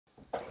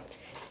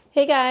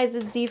Hey guys,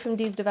 it's Dee from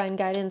Dee's Divine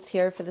Guidance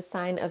here for the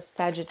sign of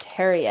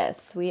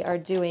Sagittarius. We are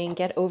doing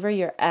Get Over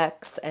Your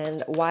Ex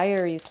and Why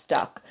Are You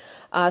Stuck?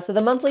 So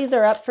the monthlies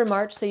are up for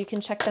March, so you can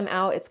check them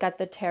out. It's got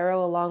the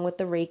tarot along with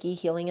the Reiki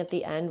healing at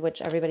the end,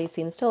 which everybody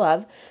seems to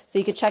love. So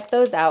you could check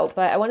those out.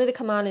 But I wanted to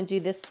come on and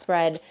do this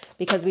spread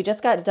because we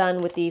just got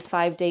done with the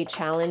 5-day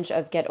challenge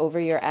of Get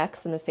Over Your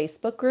Ex in the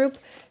Facebook group.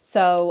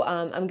 So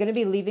I'm going to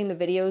be leaving the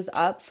videos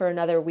up for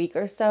another week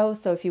or so.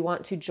 So if you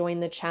want to join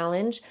the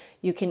challenge,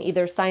 you can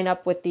either sign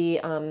up with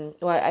the,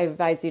 well, I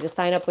advise you to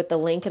sign up with the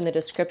link in the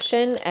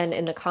description and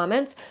in the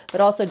comments,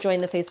 but also join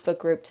the Facebook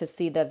group to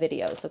see the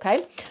videos,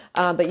 okay?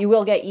 But you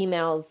will get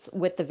emails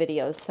with the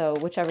videos, so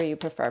whichever you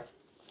prefer.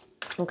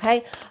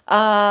 Okay,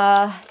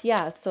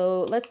 yeah,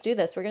 so let's do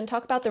this. We're going to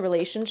talk about the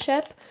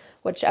relationship,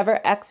 whichever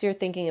ex you're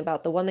thinking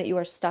about, the one that you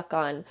are stuck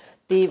on,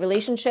 the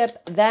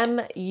relationship, them,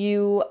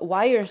 you,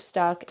 why you're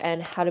stuck,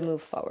 and how to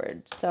move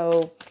forward.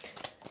 So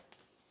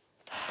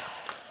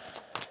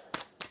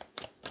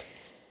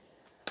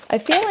I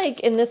feel like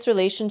in this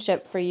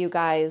relationship for you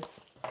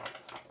guys,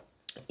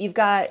 you've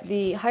got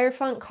the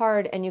Hierophant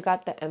card and you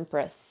got the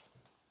Empress.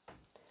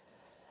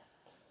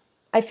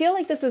 I feel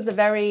like this was a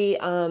very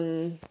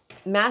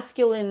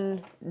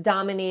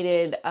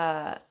masculine-dominated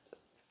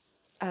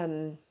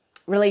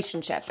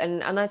relationship.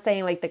 And I'm not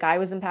saying like the guy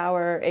was in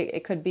power.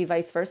 It could be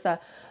vice versa.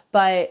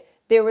 But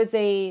there was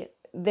a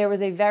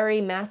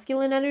very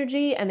masculine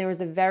energy and there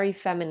was a very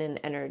feminine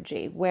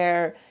energy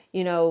where,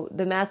 you know,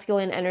 the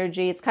masculine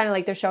energy, it's kind of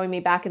like they're showing me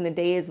back in the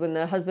days when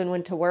the husband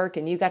went to work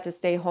and you got to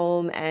stay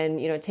home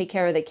and, you know, take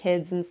care of the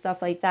kids and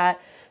stuff like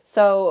that.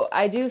 So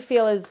I do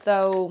feel as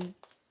though,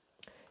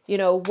 you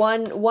know,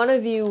 one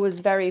of you was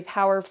very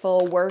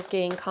powerful,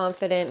 working,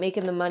 confident,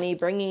 making the money,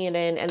 bringing it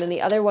in. And then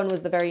the other one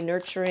was the very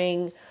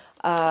nurturing,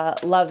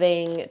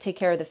 loving, take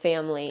care of the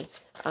family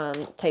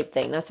type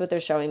thing. That's what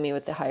they're showing me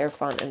with the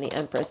Hierophant and the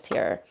Empress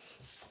here.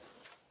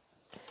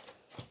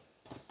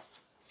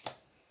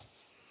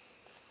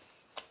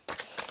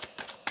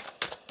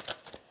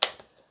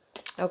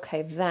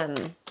 Okay, them.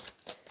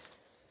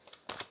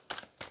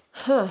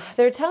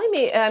 They're telling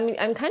me,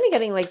 I'm kind of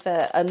getting like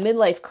a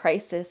midlife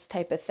crisis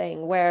type of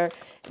thing where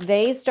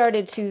they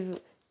started to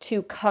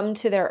come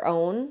to their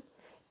own,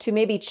 to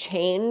maybe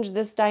change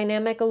this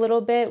dynamic a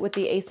little bit with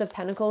the Ace of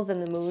Pentacles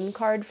and the Moon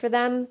card for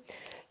them.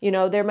 You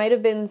know, there might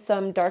have been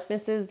some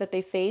darkness that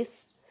they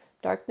faced,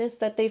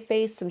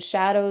 some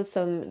shadows,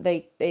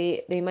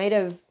 they might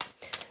have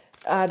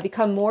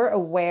become more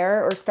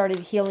aware or started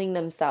healing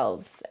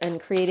themselves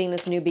and creating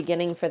this new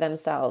beginning for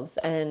themselves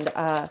and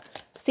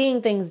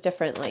seeing things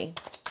differently.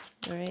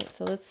 All right,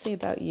 so let's see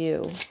about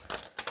you.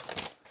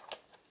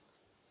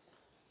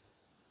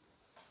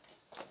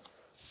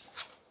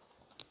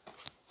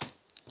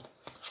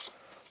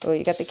 Oh,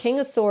 you got the King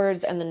of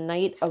Swords and the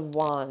Knight of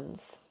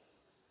Wands.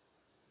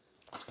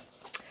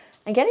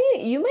 I'm getting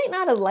it, you might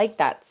not have liked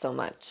that so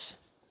much.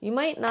 You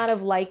might not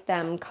have liked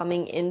them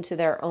coming into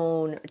their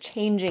own,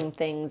 changing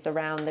things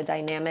around the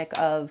dynamic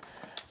of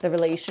the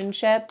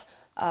relationship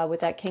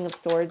with that King of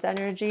Swords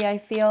energy, I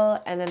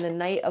feel. And then the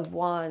Knight of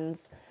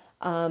Wands,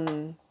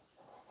 I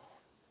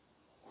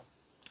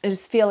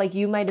just feel like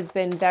you might have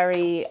been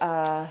very,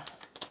 that's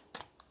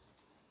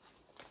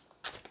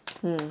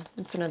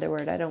another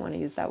word. I don't want to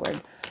use that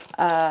word.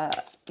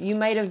 You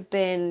might have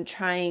been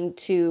trying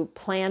to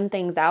plan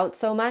things out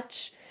so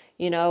much,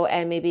 you know,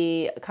 and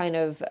maybe kind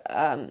of,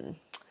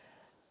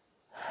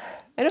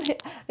 I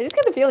just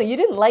got the feeling you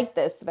didn't like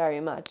this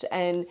very much,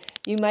 and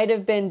you might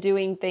have been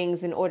doing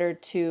things in order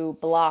to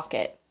block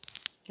it.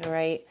 All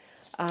right.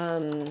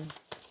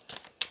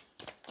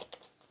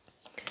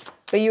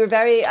 But you were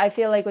very, I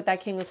feel like with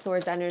that King of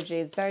Swords energy,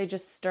 it's very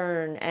just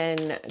stern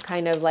and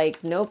kind of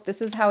like, nope,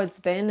 this is how it's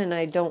been and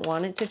I don't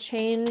want it to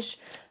change.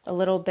 A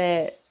little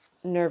bit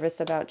nervous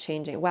about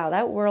changing. Wow,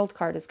 that World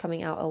card is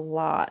coming out a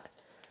lot.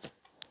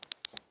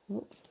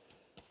 Oops.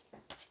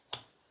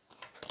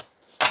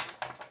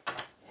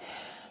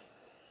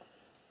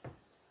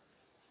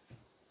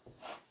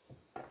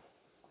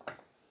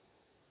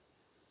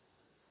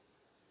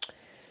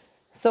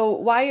 So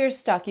why you're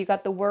stuck, you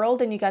got the World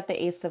and you got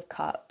the Ace of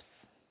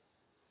Cups.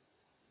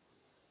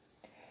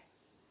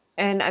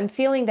 And I'm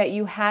feeling that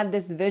you had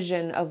this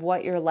vision of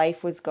what your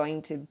life was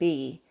going to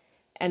be.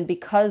 And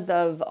because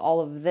of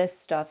all of this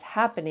stuff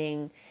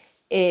happening,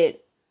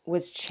 it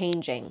was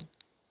changing.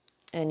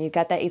 And you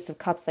got that Ace of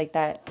Cups, like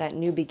that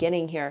new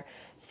beginning here.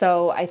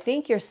 So I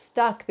think you're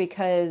stuck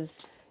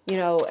because, you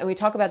know, and we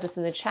talk about this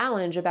in the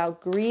challenge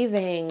about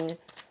grieving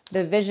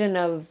the vision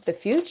of the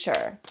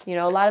future. You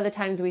know, a lot of the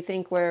times we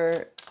think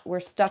we're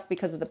stuck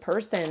because of the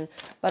person,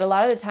 but a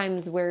lot of the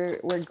times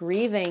we're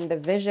grieving the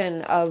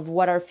vision of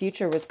what our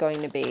future was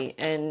going to be.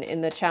 And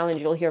in the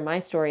challenge, you'll hear my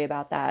story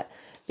about that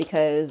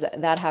because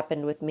that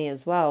happened with me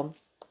as well,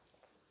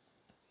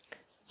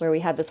 where we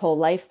had this whole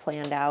life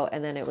planned out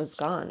and then it was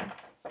gone.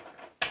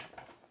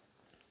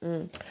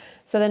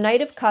 So the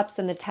Knight of Cups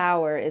and the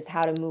Tower is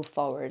how to move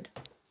forward.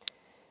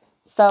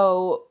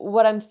 So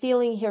what I'm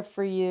feeling here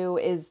for you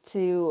is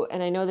to,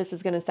 and I know this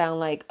is going to sound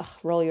like ugh,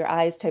 roll your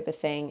eyes type of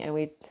thing, and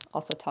we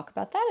also talk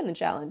about that in the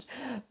challenge.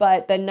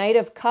 But the Knight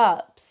of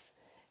Cups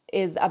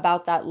is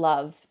about that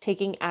love,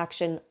 taking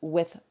action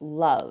with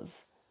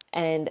love.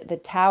 And the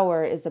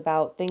Tower is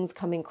about things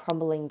coming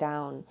crumbling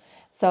down.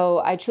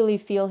 So I truly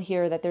feel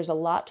here that there's a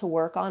lot to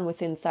work on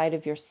within inside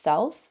of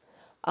yourself.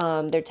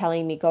 They're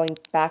telling me going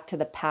back to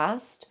the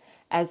past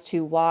as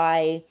to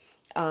why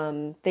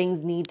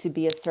things need to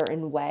be a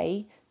certain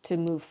way to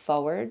move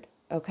forward.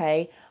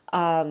 Okay.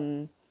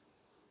 And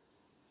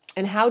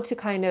how to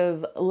kind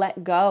of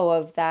let go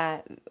of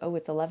that. Oh,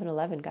 it's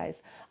 11:11,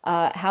 guys.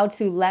 How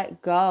to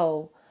let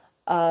go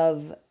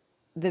of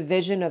the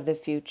vision of the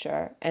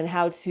future and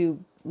how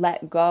to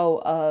let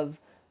go of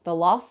the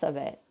loss of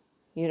it,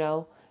 you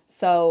know?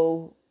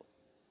 So,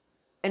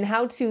 and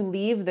how to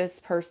leave this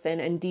person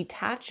and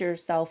detach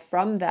yourself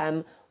from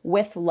them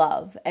with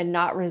love and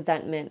not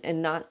resentment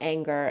and not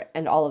anger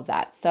and all of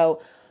that.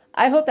 So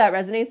I hope that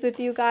resonates with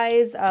you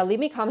guys. Leave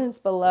me comments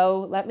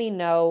below. Let me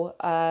know.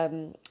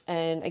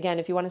 And again,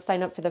 if you want to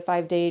sign up for the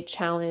 5-day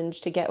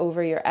challenge to get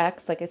over your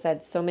ex, like I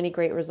said, so many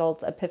great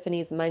results,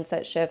 epiphanies,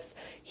 mindset shifts,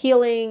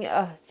 healing.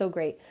 So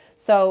great.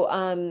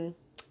 So,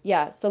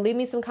 yeah, so leave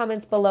me some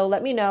comments below.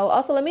 Let me know.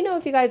 Also, let me know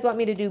if you guys want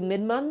me to do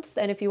mid-months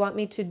and if you want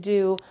me to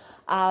do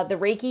the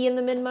Reiki in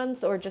the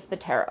mid-months or just the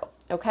tarot.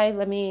 Okay,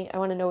 I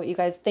want to know what you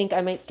guys think.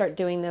 I might start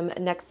doing them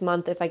next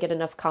month if I get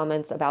enough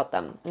comments about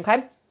them.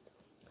 Okay.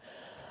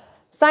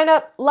 Sign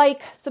up,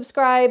 like,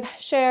 subscribe,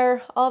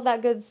 share, all of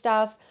that good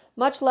stuff.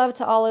 Much love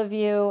to all of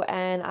you,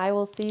 and I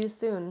will see you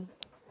soon.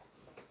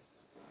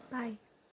 Bye.